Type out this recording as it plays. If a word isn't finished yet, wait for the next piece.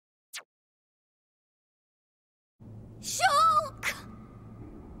Shulk!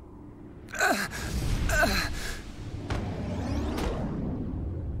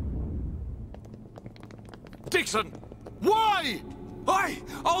 Dixon! Why? Oi,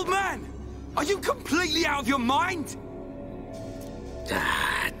 old man! Are you completely out of your mind?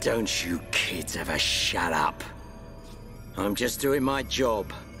 Don't you kids ever shut up. I'm just doing my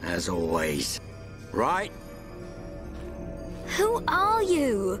job, as always. Right? Who are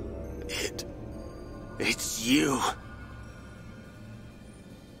you? It's you.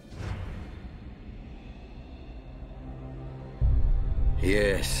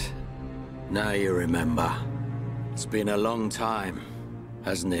 Yes. Now you remember. It's been a long time,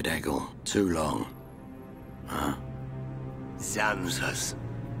 hasn't it, Eggle? Too long. Huh? Zanza's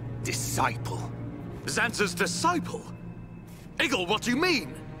disciple. Zanza's disciple? Eggle, what do you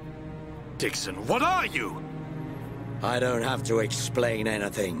mean? Dixon, what are you? I don't have to explain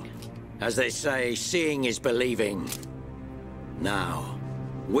anything. As they say, seeing is believing. Now,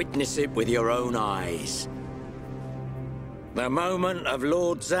 witness it with your own eyes. The moment of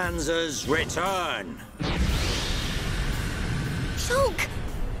Lord Zanza's return. Shulk!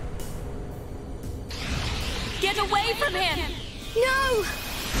 Get away from him! No!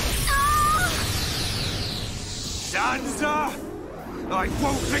 Ah! Zanza! I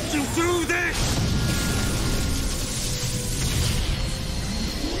won't let you do this!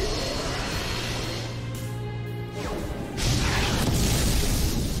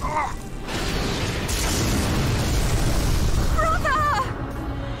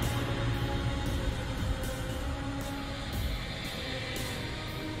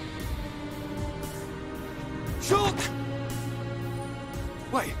 Shulk!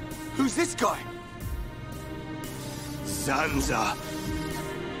 Wait, who's this guy? Zanza.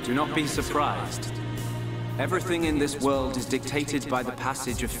 Do not be surprised. Everything in this world is dictated by the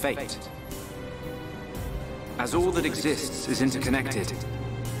passage of fate. As all that exists is interconnected,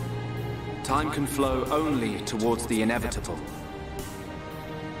 time can flow only towards the inevitable.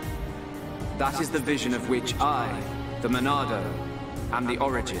 That is the vision of which I, the Monado, am the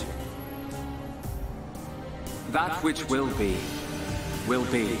origin. That which will be, will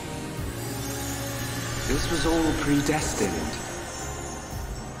be. This was all predestined.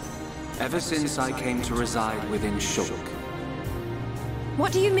 Ever since I came to reside within Shulk.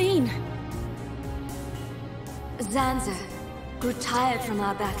 What do you mean? Zanza grew tired from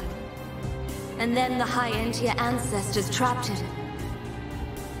our battle. And then the High Entier ancestors trapped him.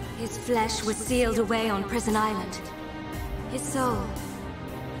 His flesh was sealed away on Prison Island. His soul,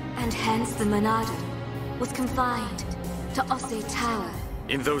 and hence the Monado, was confined to Osse Tower.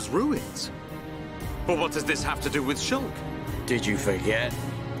 In those ruins? But what does this have to do with Shulk? Did you forget?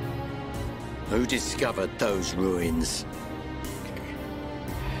 Who discovered those ruins?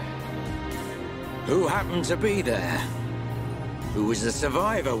 Who happened to be there? Who was the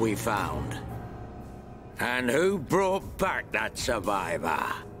survivor we found? And who brought back that survivor?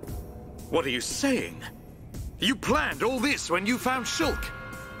 What are you saying? You planned all this when you found Shulk?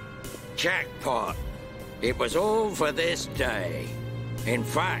 Jackpot. It was all for this day. In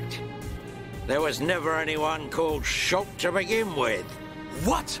fact, there was never anyone called Shulk to begin with.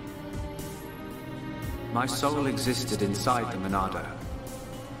 What? My soul existed inside the Monado.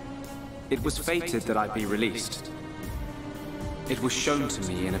 It was fated that I be released. It was shown to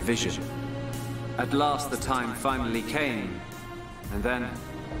me in a vision. At last the time finally came, and then...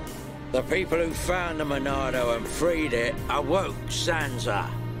 The people who found the Monado and freed it awoke Zanza.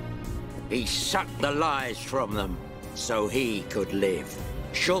 He sucked the lives from them, so he could live.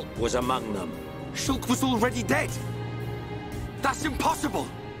 Shulk was among them. Shulk was already dead! That's impossible!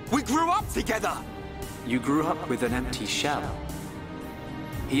 We grew up together! You grew up with an empty shell.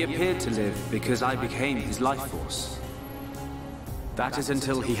 He appeared to live because I became his life force. That is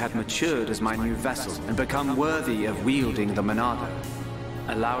until he had matured as my new vessel and become worthy of wielding the Monado,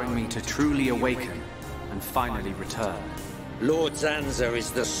 allowing me to truly awaken and finally return. Lord Zanza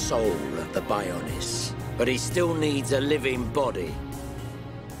is the soul of the Bionis, but he still needs a living body.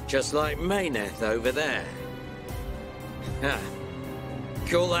 Just like Mayneth over there. Ha!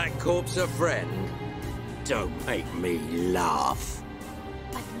 Call that corpse a friend? Don't make me laugh.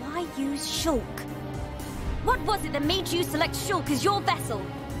 But why use Shulk? What was it that made you select Shulk as your vessel?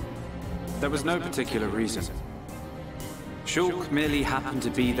 There was no particular reason. Shulk merely happened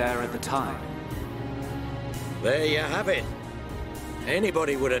to be there at the time. There you have it.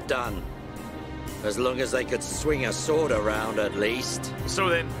 Anybody would have done. As long as they could swing a sword around, at least. So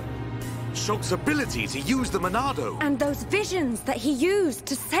then, Shulk's ability to use the Monado... And those visions that he used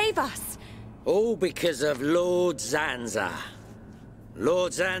to save us. All because of Lord Zanza.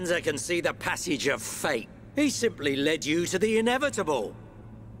 Lord Zanza can see the passage of fate, He simply led you to the inevitable.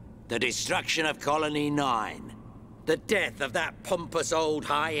 The destruction of Colony 9. The death of that pompous old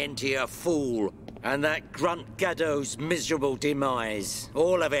high-entier fool. And that grunt Gaddo's miserable demise.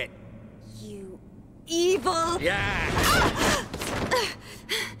 All of it. You evil... Yeah!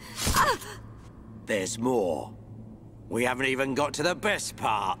 There's more. We haven't even got to the best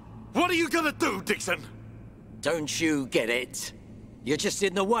part. What are you gonna do, Dixon? Don't you get it? You're just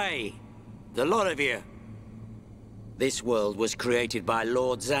in the way. The lot of you. This world was created by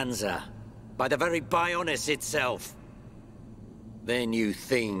Lord Zanza. By the very Bionis itself. Then you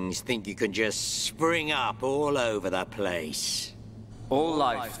things think you can just spring up all over the place. All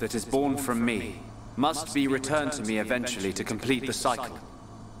life that is born from me must be returned to me eventually to complete the cycle.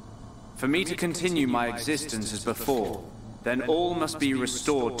 For me to continue my existence as before, then all must be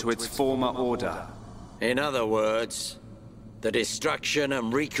restored to its former order. In other words, the destruction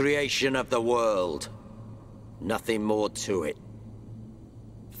and recreation of the world. Nothing more to it.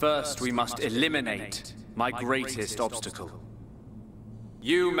 First, we must eliminate my greatest obstacle.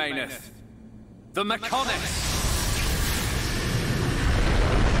 You, Mayneth, the Mechonis!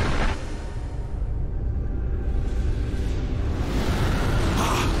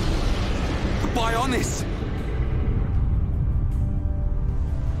 The Bionis!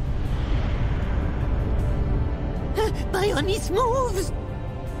 Bionis moves!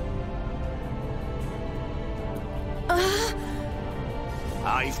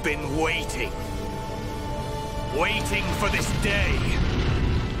 I've been waiting. Waiting for this day.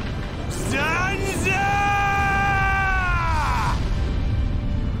 Zanza!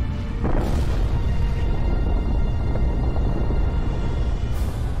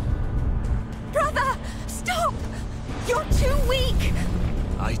 Brother! Stop! You're too weak!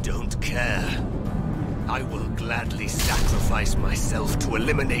 I don't care. I will gladly sacrifice myself to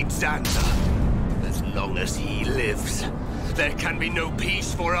eliminate Zanza. As long as he lives, there can be no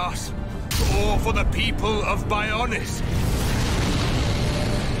peace for us, or for the people of Bionis.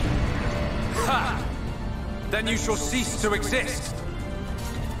 Ha! Then you shall cease to exist.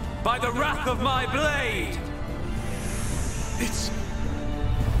 By the wrath of my blade! It's...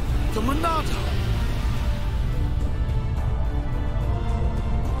 the Monado.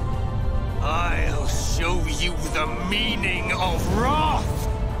 I'll show you the meaning of wrath!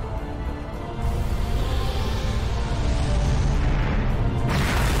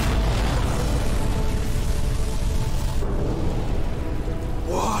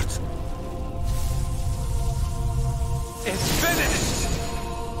 What? It's finished!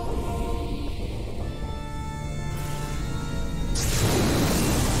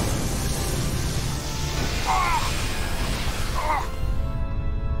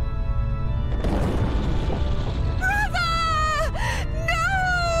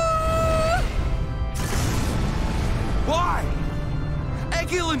 Why?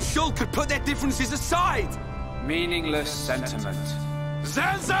 Egil and Shul could put their differences aside! Meaningless sentiment.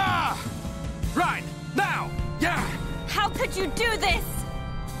 Zanza! Right, now! Yeah! How could you do this?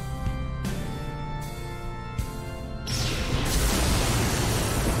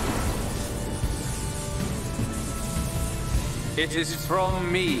 It is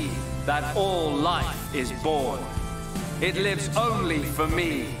from me that all life is born. It lives only for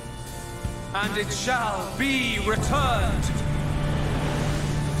me. And it shall be returned.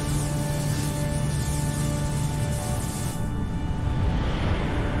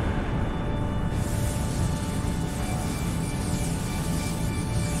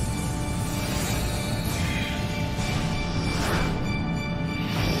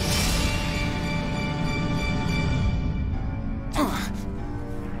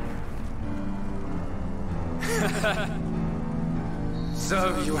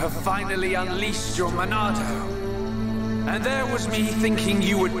 So you have finally unleashed your Monado. And there was me thinking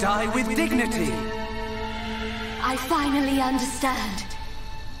you would die with dignity. I finally understand.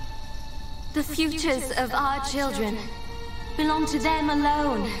 The futures of our children belong to them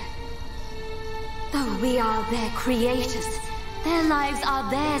alone. Though we are their creators, their lives are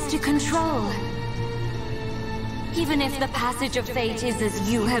theirs to control. Even if the passage of fate is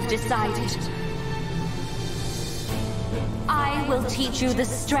as you have decided, I will teach you the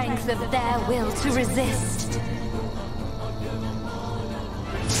strength of their will to resist.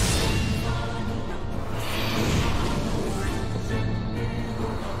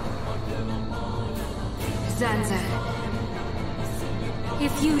 Zanza,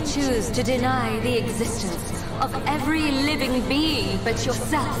 if you choose to deny the existence of every living being but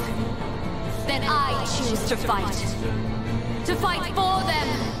yourself, then I choose to fight. To fight for them!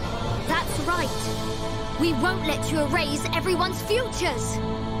 That's right. We won't let you erase everyone's futures!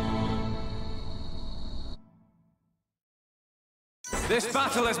 This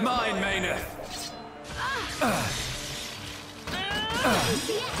battle is mine, Maynard.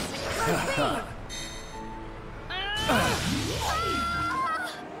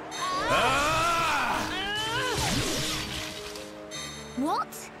 What?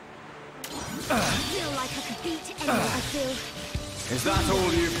 I feel like I could beat anyone I feel. Is that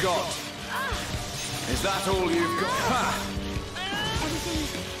all you've got? Is that all you've got? Ha!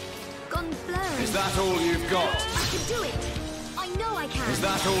 Everything's gone blurry. Is that all you've got? I can do it. I know I can. Is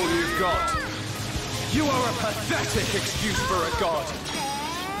that all you've got? You are a pathetic excuse for a god.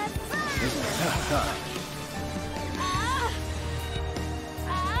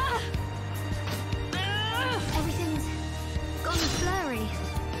 Everything's gone blurry.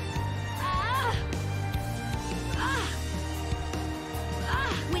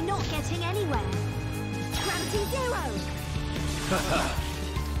 We're not getting anywhere. Gravity zero.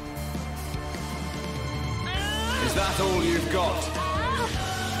 Is that all you've got?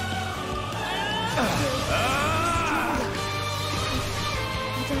 I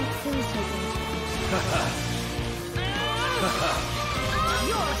don't feel so good.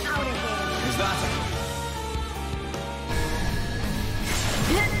 You're out of here. Is that...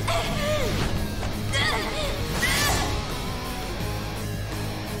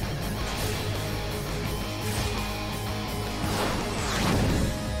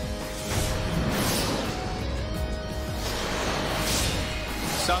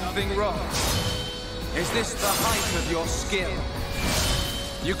 Something wrong? Is this the height of your skill?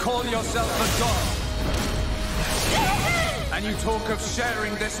 You call yourself a god, and you talk of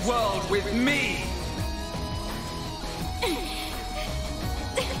sharing this world with me!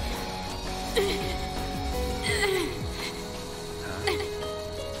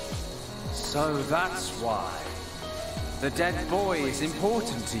 So that's why. The dead boy is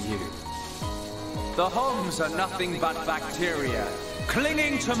important to you. The Homs are nothing but bacteria,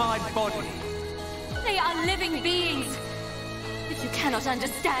 clinging to my body. They are living beings. If you cannot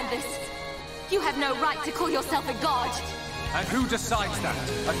understand this, you have no right to call yourself a god. And who decides that?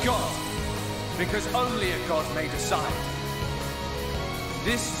 A god? Because only a god may decide.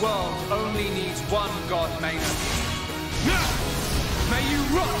 This world only needs one god, Maynard. May you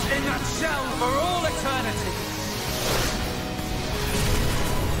rot in that shell for all eternity!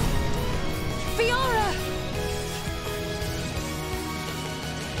 Fiora!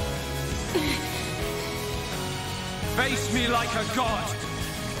 Face me like a god!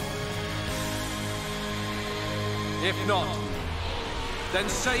 If not, then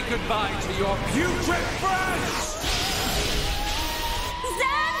say goodbye to your putrid friends!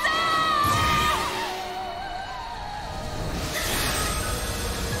 Zanza!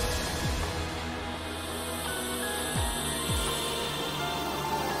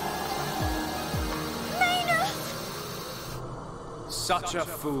 Such a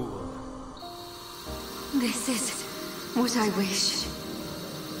fool. This is what I wish.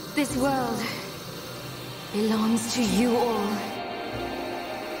 This world belongs to you all.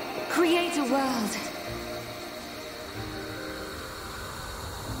 Create a world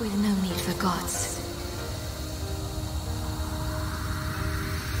with no need for gods.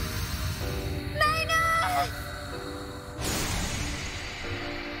 Maynard!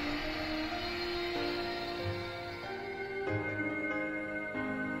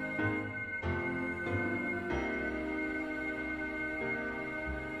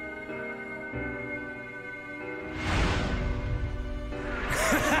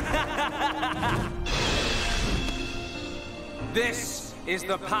 This is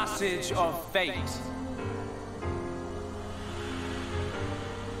the passage of fate.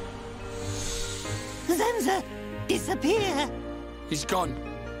 Zanza, disappear! He's gone.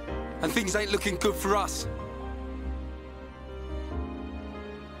 And things ain't looking good for us.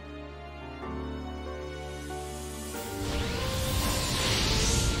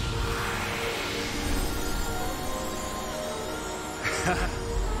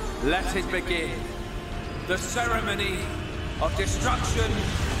 Let it begin. The ceremony of destruction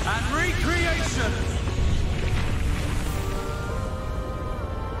and recreation!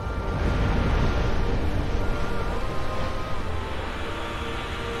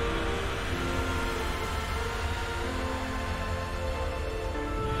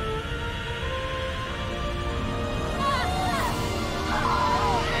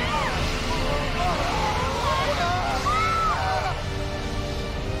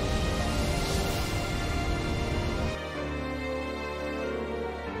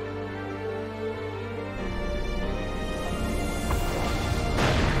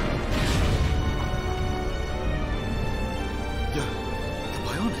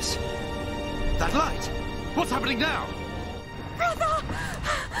 That light! What's happening now? Brother!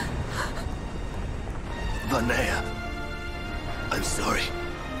 Vanea. I'm sorry.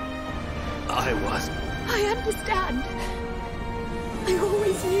 I understand. I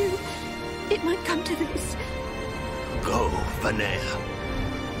always knew it might come to this. Go, Vanea.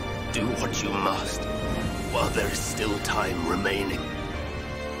 Do what you must, while there is still time remaining.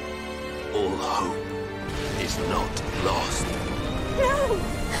 All hope is not lost. No!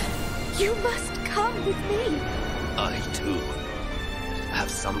 You must come with me. I, too, have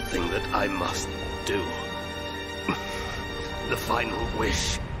something that I must do. The final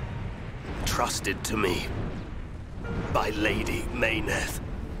wish, trusted to me by Lady Mayneth.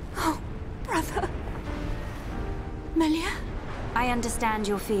 Oh, brother. Melia? I understand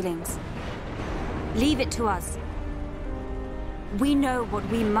your feelings. Leave it to us. We know what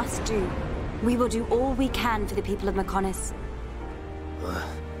we must do. We will do all we can for the people of Mechonis.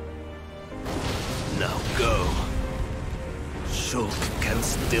 Now go. Shulk can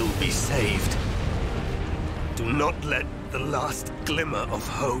still be saved. Do not let the last glimmer of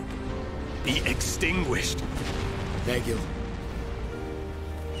hope be extinguished. Egil.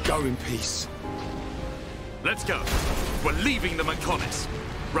 Go in peace. Let's go. We're leaving the Mechonis.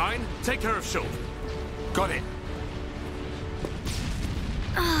 Ryan, take care of Shulk. Got it.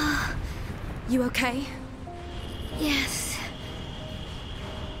 You okay? Yes.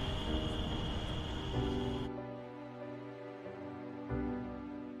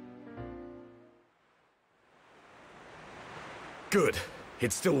 Good.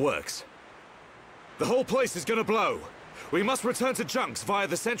 It still works. The whole place is gonna blow. We must return to Junks via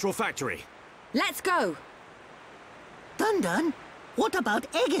the central factory. Let's go! Dun, what about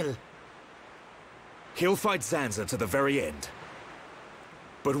Egil? He'll fight Zanza to the very end.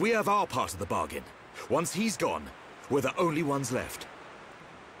 But we have our part of the bargain. Once he's gone, we're the only ones left.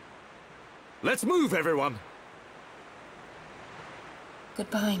 Let's move, everyone!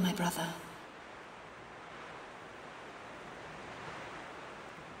 Goodbye, my brother.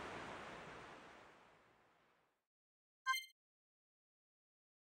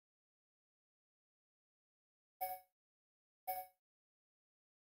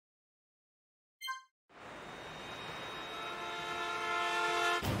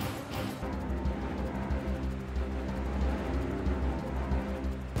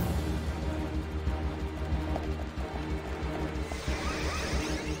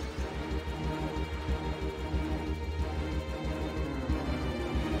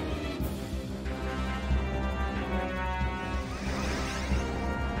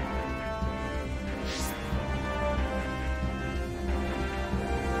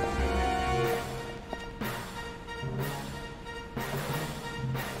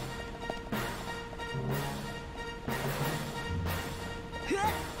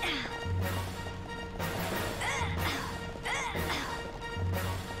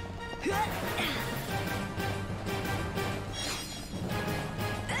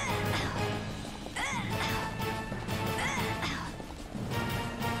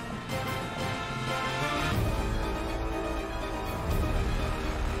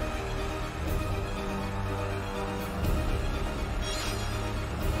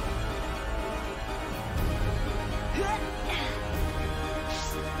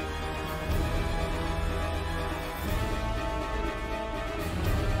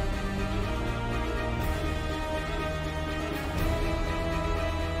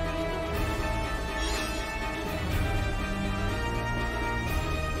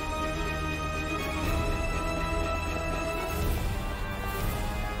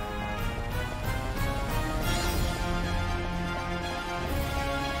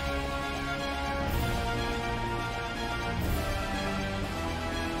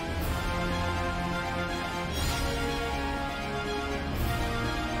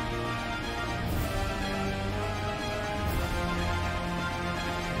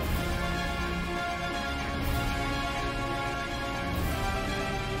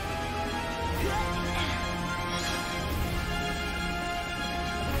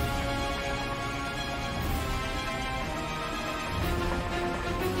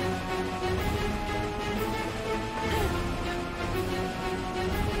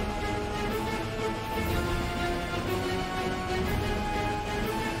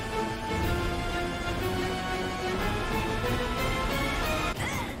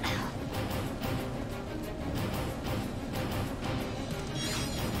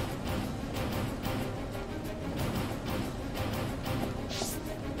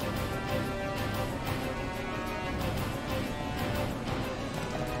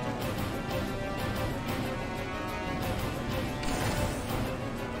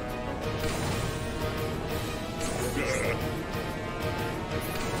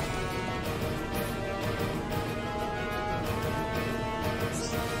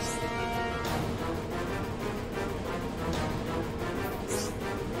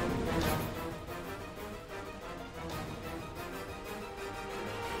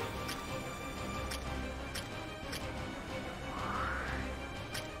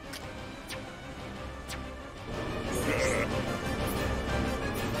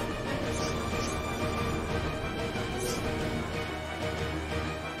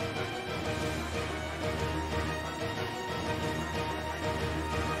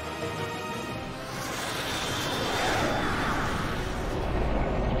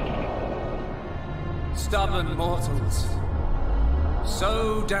 Stubborn mortals.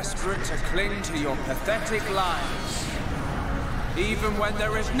 So desperate to cling to your pathetic lives. Even when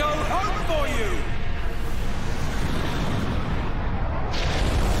there is no hope for you!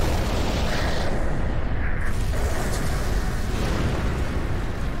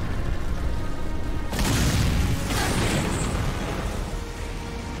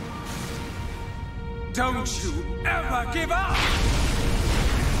 Don't you ever give up!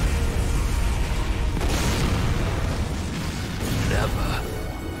 Never.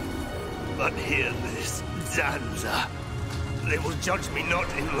 But hear this, Zanza. They will judge me not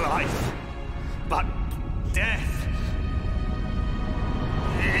in life, but death.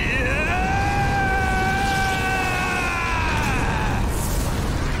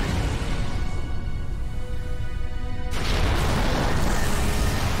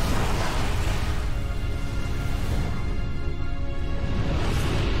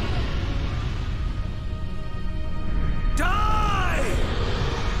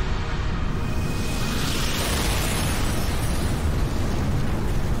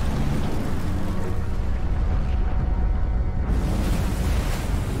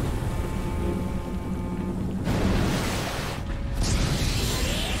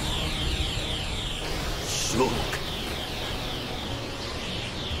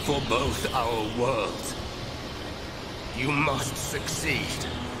 For both our worlds, you must succeed.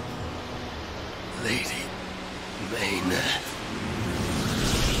 Lady Maynard.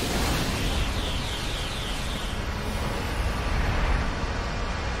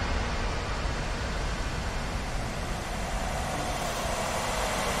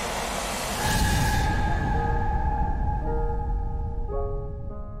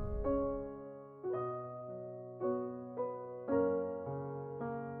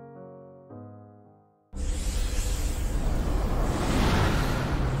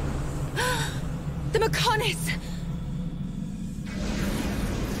 The Mechonis!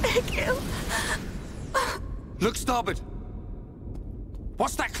 Egil! Look starboard!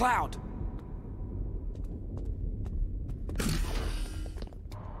 What's that cloud?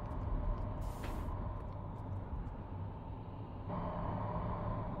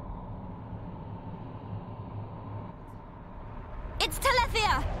 It's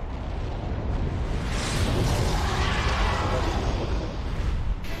Telethia!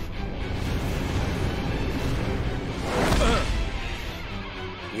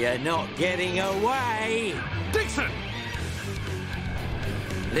 You're not getting away! Dixon!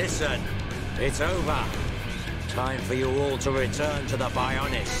 Listen, it's over. Time for you all to return to the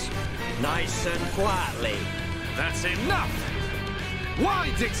Bionis. Nice and quietly. That's enough!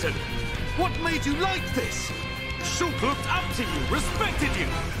 Why, Dixon? What made you like this? Shulk looked up to you, respected you!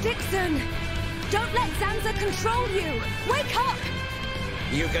 Dixon! Don't let Zanza control you! Wake up!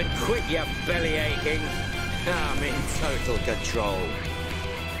 You can quit your belly aching. I'm in total control.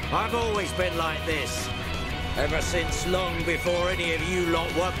 I've always been like this. Ever since long before any of you lot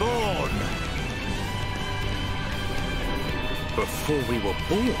were born. Before we were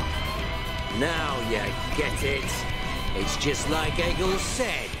born? Now you get it. It's just like Egil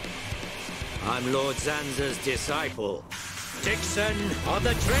said. I'm Lord Zanza's disciple. Dixon of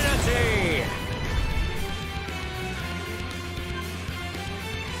the Trinity!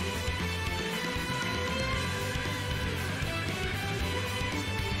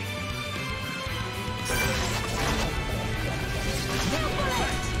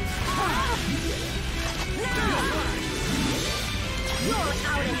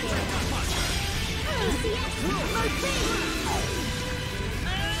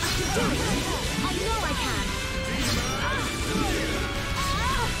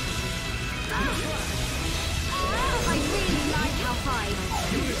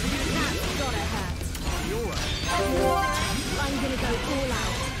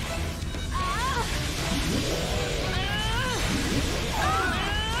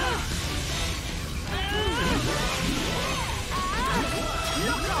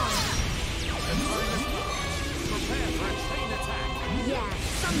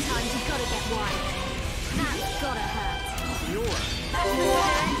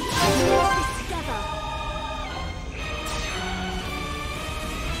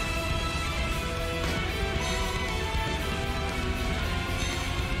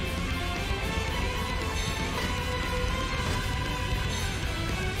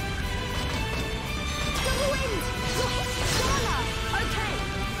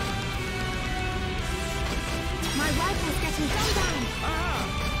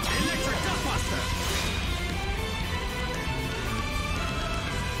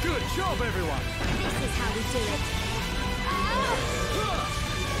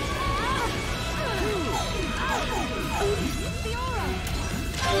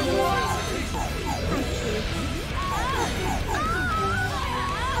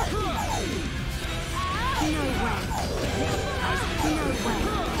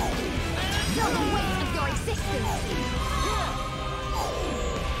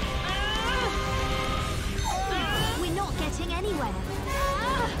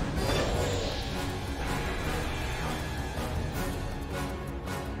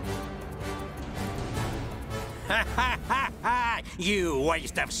 You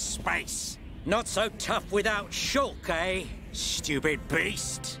waste of space! Not so tough without Shulk, eh? Stupid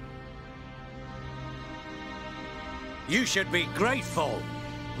beast! You should be grateful.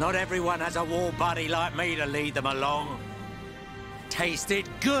 Not everyone has a war buddy like me to lead them along. Tasted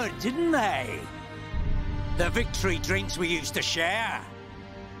good, didn't they? The victory drinks we used to share.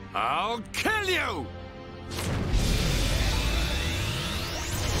 I'll kill you!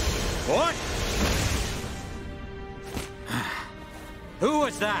 What? Who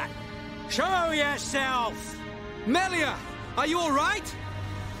was that? Show yourself! Melia, are you all right?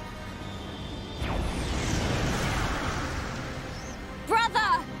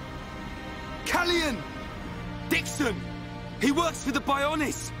 Brother! Callian! Dixon! He works for the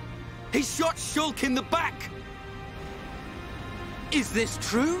Bionis! He shot Shulk in the back! Is this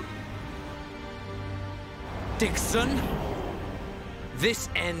true? Dixon? This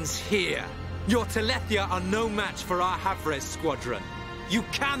ends here. Your Telethia are no match for our Havres squadron. You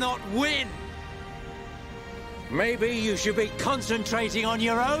cannot win! Maybe you should be concentrating on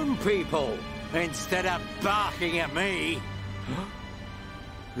your own people, instead of barking at me.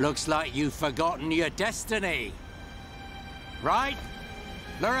 Looks like you've forgotten your destiny. Right?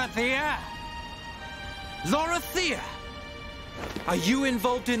 Lorithia? Lorithia! Are you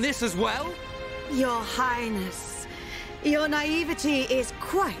involved in this as well? Your Highness, your naivety is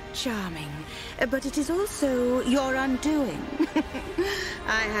quite charming, but it is also your undoing.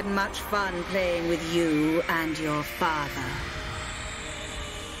 I had much fun playing with you and your father.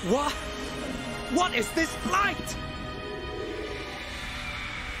 What? What is this flight?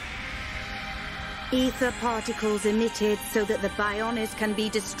 Ether particles emitted so that the Bionis can be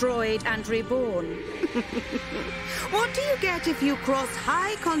destroyed and reborn. What do you get if you cross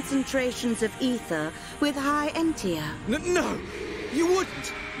high concentrations of ether with high entia? No! You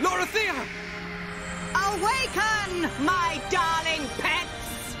wouldn't! Lorithia! Awaken, my darling pets!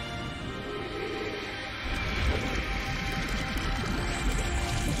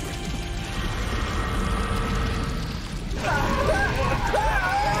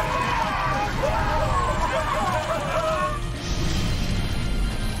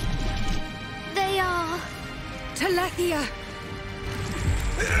 They are... Telethia!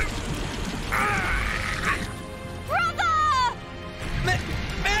 Brother!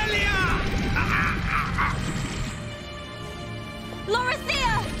 Melia!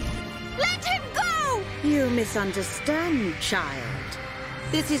 Lorithia! Let him go! You misunderstand, child.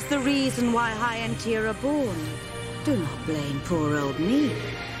 This is the reason why high entia are born. Do not blame poor old me.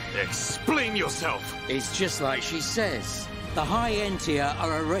 Explain yourself! It's just like she says. The High Entia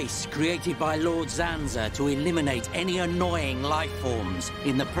are a race created by Lord Zanza to eliminate any annoying life forms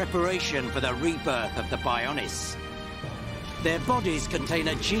in the preparation for the rebirth of the Bionis. Their bodies contain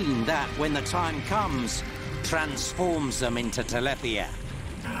a gene that, when the time comes, transforms them into Telethia.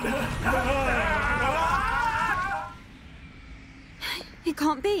 It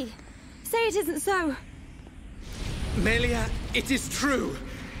can't be. Say it isn't so. Melia, it is true.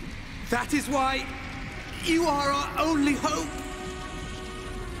 That is why you are our only hope.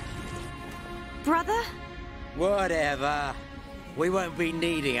 Brother? Whatever. We won't be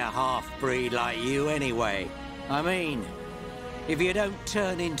needing a half-breed like you anyway. I mean, if you don't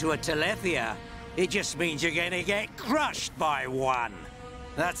turn into a Telethia, it just means you're gonna get crushed by one.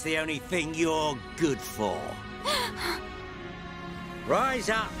 That's the only thing you're good for. Rise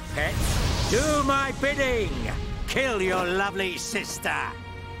up, pets. Do my bidding. Kill your lovely sister.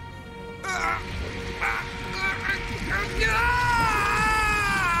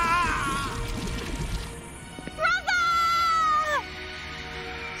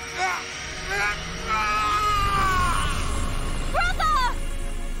 Brother!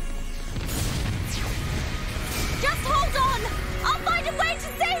 Just hold on! I'll find a way to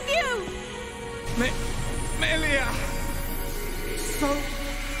save you! Melia! So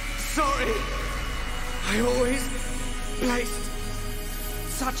sorry. I always placed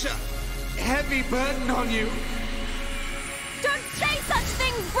such a heavy burden on you. Don't say such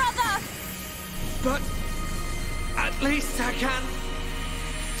things, brother! But at least I can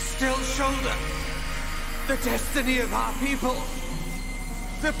still shoulder the destiny of our people.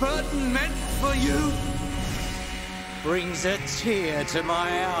 The burden meant for you Brings a tear to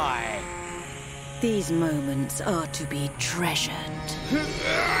my eye. These moments are to be treasured.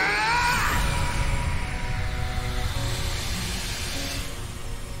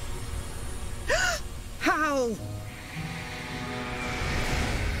 How?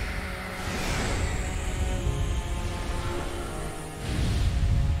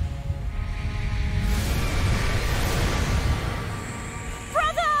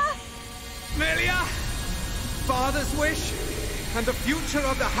 father's wish and the future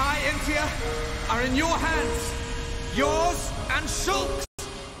of the High Entia are in your hands. Yours and Shulk's.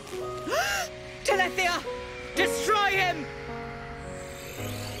 Telethia! Destroy him!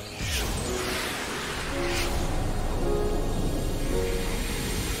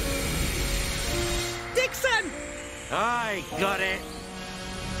 Dixon! I got it!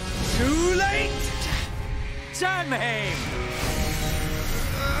 Too late! Damn him!